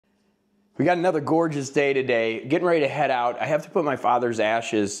We got another gorgeous day today. Getting ready to head out. I have to put my father's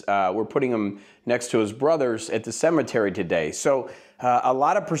ashes, we're putting them next to his brother's at the cemetery today. So a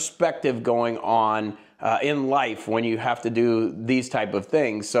lot of perspective going on in life when you have to do these type of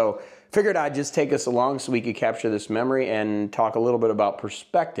things. So figured I'd just take us along so we could capture this memory and talk a little bit about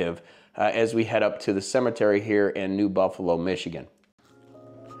perspective as we head up to the cemetery here in New Buffalo, Michigan.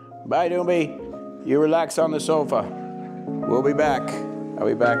 Bye, Doobie. You relax on the sofa. We'll be back. I'll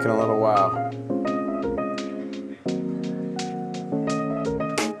be back in a little while.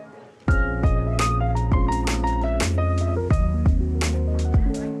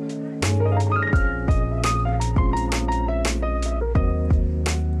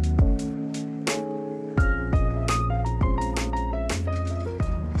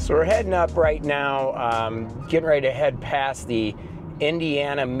 So we're heading up right now, getting ready to head past the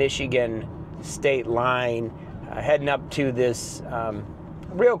Indiana-Michigan state line, heading up to this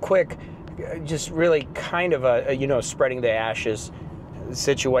real quick, just really kind of a, spreading the ashes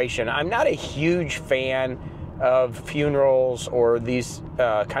situation. I'm not a huge fan of funerals or these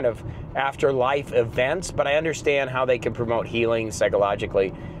kind of afterlife events, but I understand how they can promote healing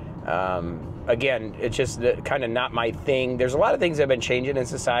psychologically. Again, it's just kind of not my thing. There's a lot of things that have been changing in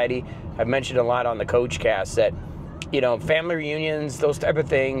society. I've mentioned a lot on the Coach Cast that, family reunions, those type of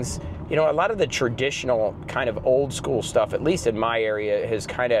things, a lot of the traditional kind of old school stuff, at least in my area, is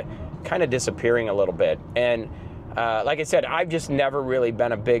kind of disappearing a little bit. And like I said, I've just never really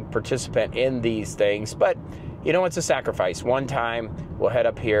been a big participant in these things, but it's a sacrifice. One time we'll head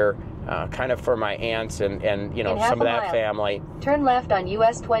up here kind of for my aunts and some of that family. Turn left on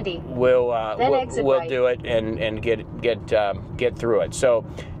US 20. We'll right. do it and get through it. So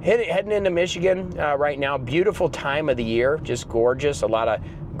heading into Michigan right now. Beautiful time of the year, just gorgeous. A lot of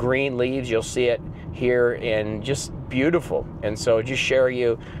green leaves. You'll see it here, and just beautiful. And so just share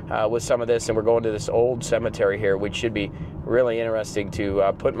you with some of this, and we're going to this old cemetery here, which should be really interesting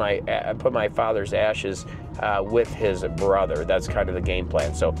to put my father's ashes with his brother. That's kind of the game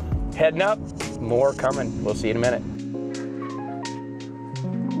plan. So heading up, more coming. We'll see you in a minute.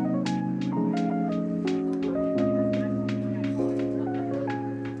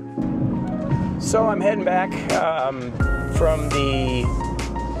 So I'm heading back from the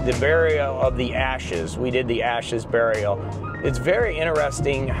burial of the ashes. We did the ashes burial. It's very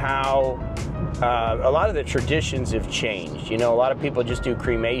interesting how a lot of the traditions have changed. A lot of people just do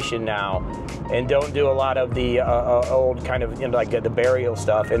cremation now and don't do a lot of the old kind of, like the burial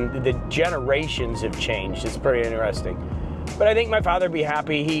stuff. And the generations have changed. It's pretty interesting. But I think my father would be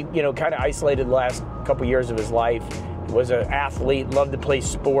happy. He, kind of isolated the last couple years of his life. He was an athlete, loved to play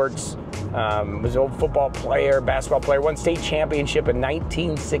sports. Was an old football player, basketball player, won state championship in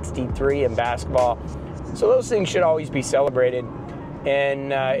 1963 in basketball. So those things should always be celebrated.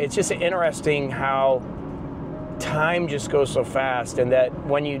 And it's just interesting how time just goes so fast, and that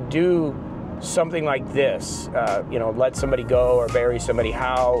when you do something like this, let somebody go or bury somebody,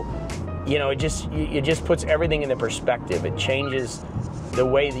 how, it just puts everything into perspective. It changes the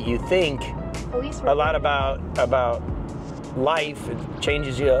way that you think a lot about life. It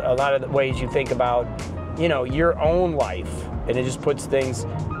changes you a lot of the ways you think about, your own life, and it just puts things,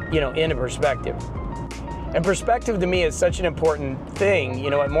 into perspective. And perspective to me is such an important thing.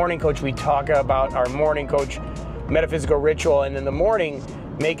 At Morning Coach, we talk about our Morning Coach metaphysical ritual, and in the morning,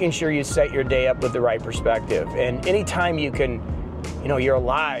 making sure you set your day up with the right perspective. And anytime you can, you're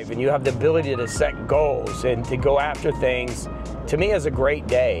alive and you have the ability to set goals and to go after things, to me is a great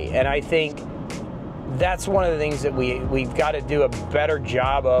day. And I think that's one of the things that we've got to do a better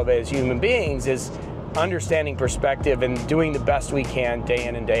job of as human beings, is understanding perspective and doing the best we can day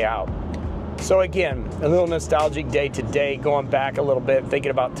in and day out. So again, a little nostalgic day today, going back a little bit, thinking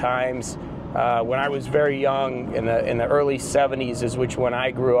about times when I was very young, in the early 70s is when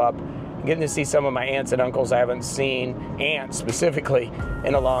I grew up, getting to see some of my aunts and uncles I haven't seen, aunts specifically,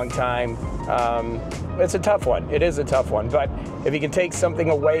 in a long time. It's a tough one. It is a tough one. But if you can take something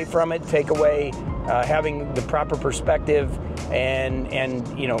away from it, take away having the proper perspective and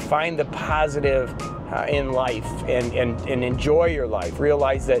find the positive in life and enjoy your life.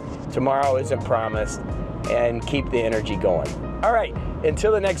 Realize that tomorrow isn't promised, and keep the energy going. All right,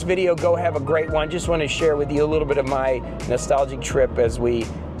 until the next video, go have a great one. Just want to share with you a little bit of my nostalgic trip as we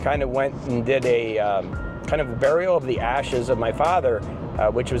kind of went and did a kind of burial of the ashes of my father,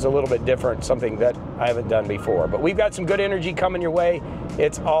 which was a little bit different, something that I haven't done before. But we've got some good energy coming your way.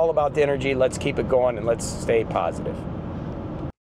 It's all about the energy. Let's keep it going and let's stay positive.